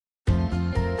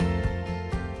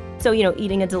So,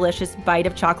 eating a delicious bite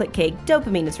of chocolate cake,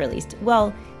 dopamine is released.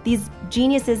 Well, these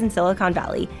geniuses in Silicon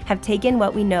Valley have taken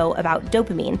what we know about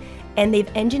dopamine and they've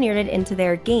engineered it into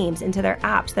their games, into their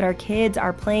apps that our kids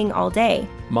are playing all day.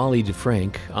 Molly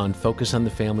DeFrank on Focus on the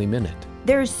Family Minute.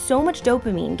 There's so much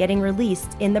dopamine getting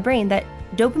released in the brain that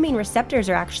dopamine receptors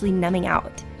are actually numbing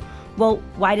out. Well,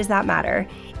 why does that matter?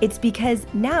 It's because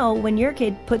now when your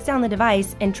kid puts down the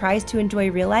device and tries to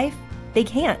enjoy real life, they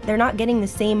can't. They're not getting the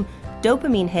same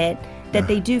dopamine hit that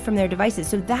they do from their devices.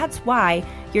 So that's why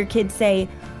your kids say,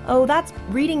 oh,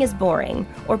 reading is boring,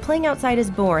 or playing outside is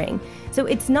boring. So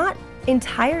it's not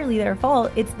entirely their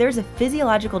fault. There's a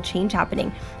physiological change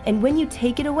happening. And when you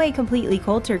take it away completely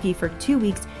cold turkey for 2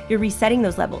 weeks, you're resetting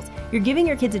those levels. You're giving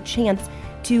your kids a chance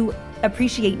to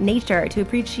appreciate nature, to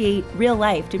appreciate real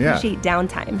life, to appreciate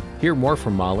downtime. Hear more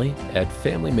from Molly at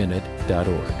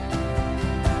FamilyMinute.org.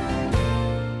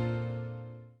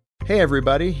 Hey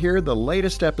everybody, here the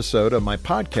latest episode of my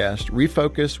podcast,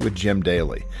 Refocus with Jim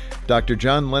Daly. Dr.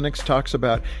 John Lennox talks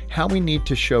about how we need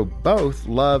to show both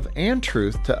love and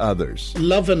truth to others.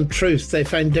 Love and truth they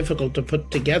find difficult to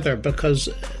put together because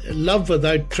love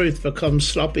without truth becomes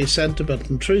sloppy sentiment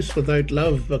and truth without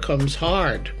love becomes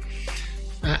hard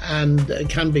and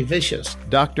can be vicious.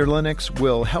 Dr. Lennox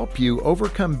will help you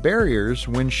overcome barriers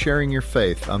when sharing your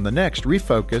faith on the next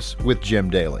Refocus with Jim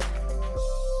Daly.